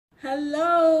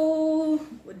Hello!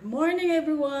 Good morning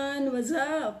everyone! What's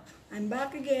up? I'm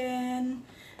back again.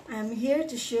 I'm here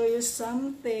to show you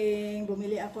something.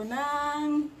 Bumili ako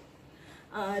ng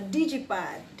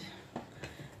DigiPod.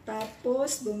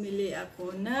 Tapos bumili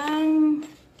ako ng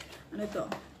ano to?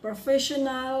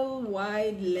 Professional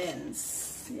wide lens.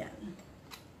 Yan.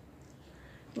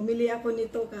 Bumili ako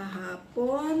nito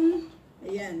kahapon.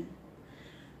 Ayan.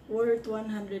 Worth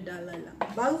 $100 lang.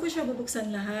 Bago ko siya bubuksan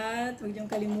lahat, huwag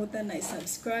niyong kalimutan na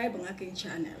i-subscribe ang aking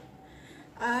channel.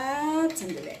 At,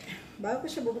 sandali. Bago ko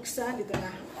siya bubuksan, ito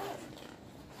na.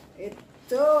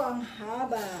 Ito ang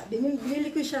haba.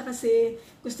 Binili ko siya kasi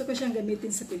gusto ko siyang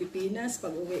gamitin sa Pilipinas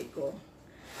pag uwi ko.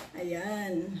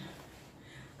 Ayan.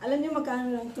 Alam niyo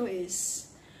magkano lang to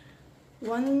is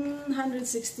 $160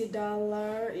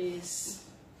 is,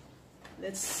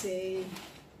 let's say,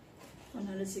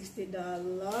 $160.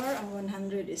 Ang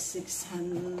 100 is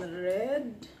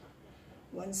 600.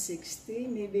 160.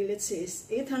 Maybe let's say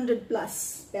is 800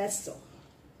 plus peso.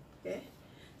 Okay?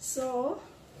 So,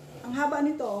 ang haba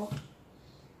nito,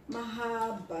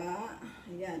 mahaba.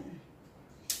 Ayan.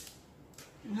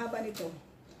 Ang haba nito.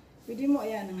 Pwede mo,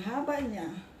 ayan, ang haba niya.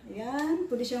 Ayan,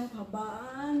 pwede siyang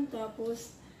pahabaan.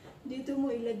 Tapos, dito mo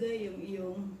ilagay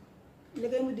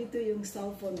ilagay mo dito yung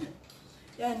cellphone mo.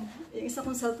 Yan, yung isa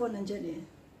kong cellphone nandyan eh.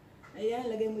 Ayan,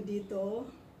 lagay mo dito.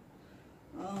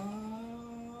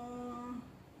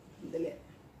 Dali.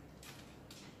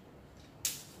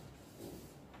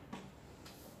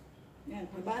 Yan,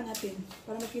 habaan natin.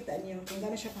 Para makita niyo kung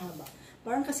gano'n siya kahaba.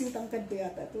 Parang kasing tangkad ko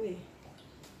yata ito eh.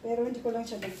 Pero hindi ko lang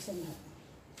siya buksan lahat.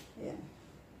 Ayan.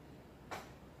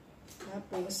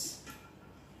 Tapos,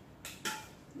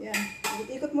 yan.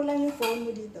 Ikot mo lang yung phone mo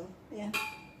dito. Ayan.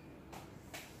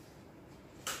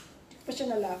 Pa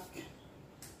siya na lock.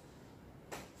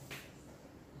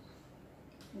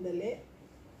 Dali.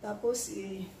 Tapos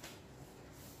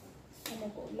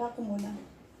lock ko muna.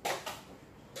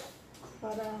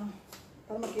 Para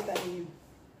makita niyo.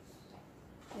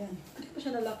 Yan. Hindi pa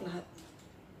siya na lock lahat.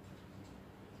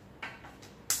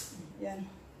 Yan.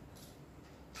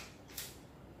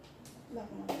 Lock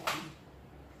mo na.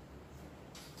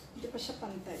 Hindi pa siya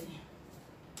pantay.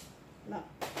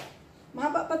 Lock.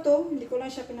 Mahaba pa to, hindi ko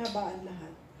lang siya pinahabaan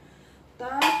lahat.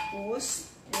 Tapos,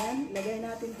 ayan, ilagay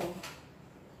natin to.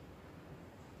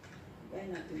 Ilagay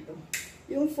natin to.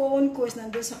 Yung phone ko is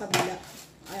nandun sa kabila.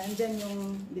 Ayan, dyan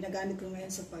yung ginagamit ko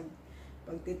ngayon sa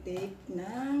pagtitake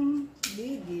ng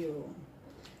video.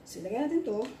 So, ilagay natin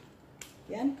to.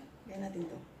 Yan, ilagay natin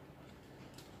to.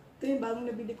 Ito yung bagong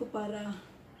nabili ko para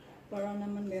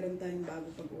naman meron tayong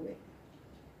bago pag-uwi.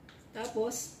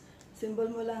 Tapos, symbol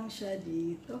mo lang siya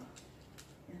dito.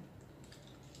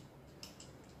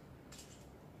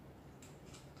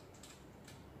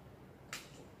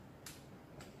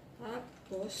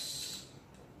 Tapos,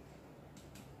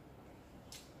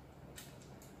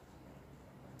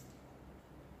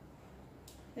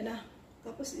 yan na.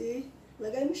 Tapos,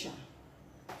 ilagay mo siya.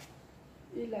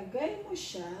 Ilagay mo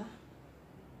siya.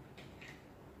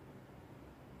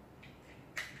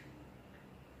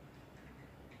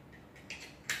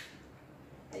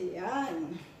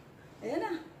 Ayan. Ayan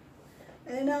na.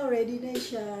 Ayan na, ready na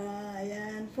siya.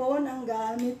 Ayan. Phone ang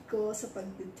gamit ko sa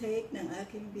pag-take ng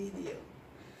aking video.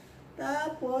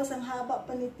 Tapos, ang haba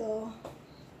pa nito,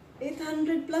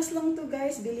 800 plus lang to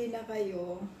guys, bili na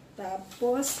kayo.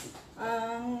 Tapos,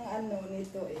 ang ano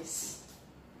nito is,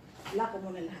 lock ko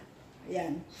muna lahat.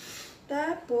 Ayan.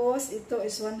 Tapos, ito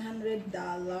is $100,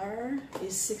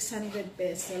 is 600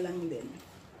 peso lang din.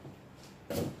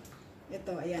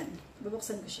 Ito, ayan.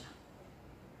 Bubuksan ko siya.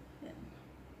 Ayan.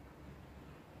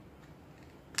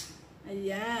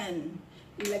 Ayan.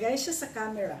 Ilagay siya sa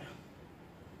camera.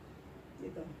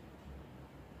 Dito.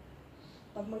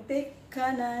 Pag mag-take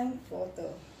ka ng photo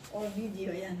or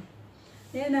video, ayan.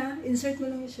 Ayan na, insert mo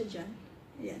lang siya dyan.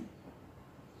 Ayan.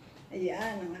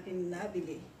 Ayan, ang aking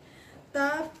nabili.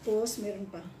 Tapos, meron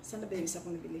pa. Saan na ba yung isa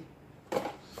kong nabili?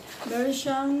 Meron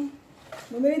siyang,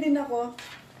 bumili din ako,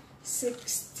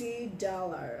 $60.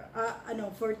 $40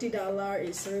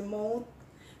 is remote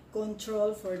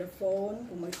control for the phone.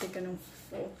 Kung mag-take ka ng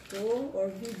photo or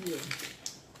video.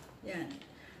 Yan.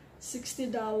 $60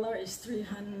 is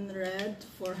 300,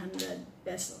 400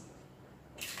 peso.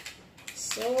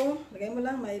 So, lagay mo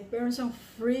lang, may meron siyang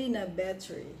free na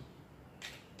battery.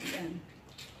 Yan.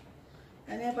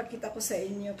 Ano yung pakita ko sa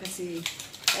inyo kasi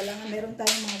kailangan meron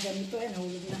tayong mga ganito.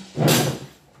 Nahulog na.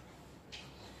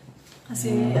 Kasi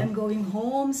I'm going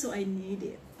home, so I need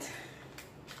it.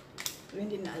 Pero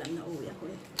hindi na alam na uwi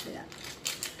ako eh. Kaya,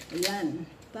 ayan.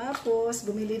 Tapos,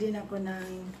 bumili din ako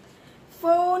ng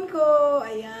phone ko.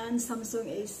 Ayan, Samsung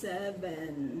A7.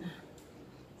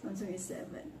 Samsung A7.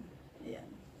 Ayan.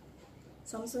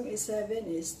 Samsung A7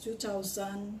 is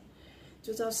 $2,598.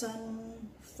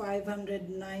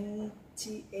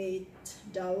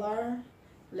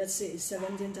 Let's say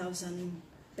 17,000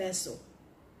 peso.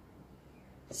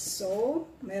 So,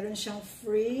 meron siyang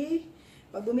free.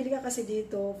 Pag bumili ka kasi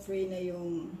dito, free na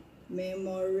yung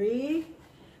memory,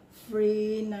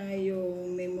 free na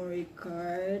yung memory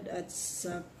card, at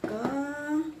saka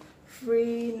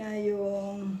free na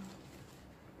yung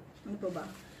ano pa ba?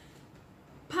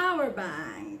 Power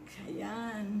bank.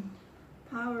 Ayan.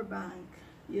 Power bank.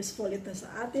 Useful ito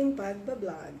sa ating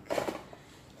pagbablog.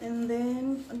 And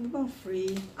then, ano bang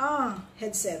free?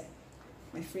 Headset.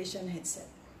 May free siya na headset.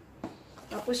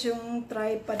 Tapos yung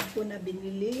tripod ko na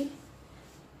binili.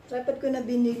 Tripod ko na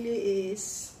binili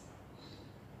is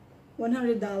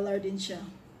 $100 din siya.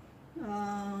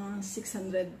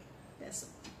 600 peso.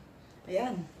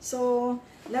 Ayan. So,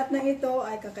 lahat ng ito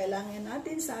ay kakailangan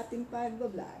natin sa ating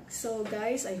pagbablog. So,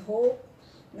 guys, I hope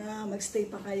na magstay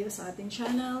pa kayo sa ating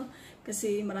channel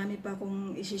kasi marami pa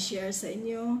akong isi-share sa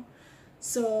inyo.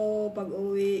 So, pag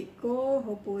uwi ko,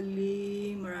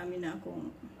 hopefully, marami na akong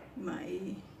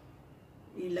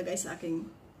ilagay sa aking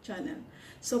channel.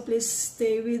 So, please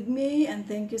stay with me and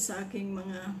thank you sa aking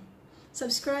mga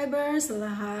subscribers, sa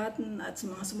lahat, at sa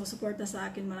mga sumusuporta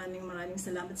sa akin. Maraming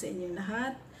salamat sa inyong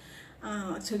lahat.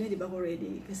 Actually, di ba ako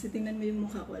ready? Kasi tingnan mo yung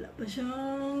mukha ko. Wala pa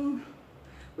siyang,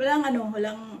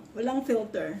 walang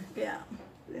filter. Kaya,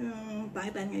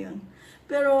 pakitan ngayon.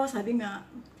 Pero sabi nga,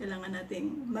 kailangan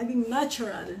nating maging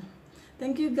natural.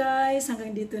 Thank you guys.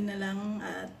 Hanggang dito na lang.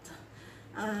 At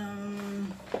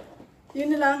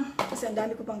yun na lang. Kasi ang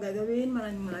dami ko pang gagawin.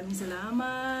 Maraming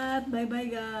salamat. Bye bye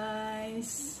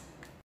guys.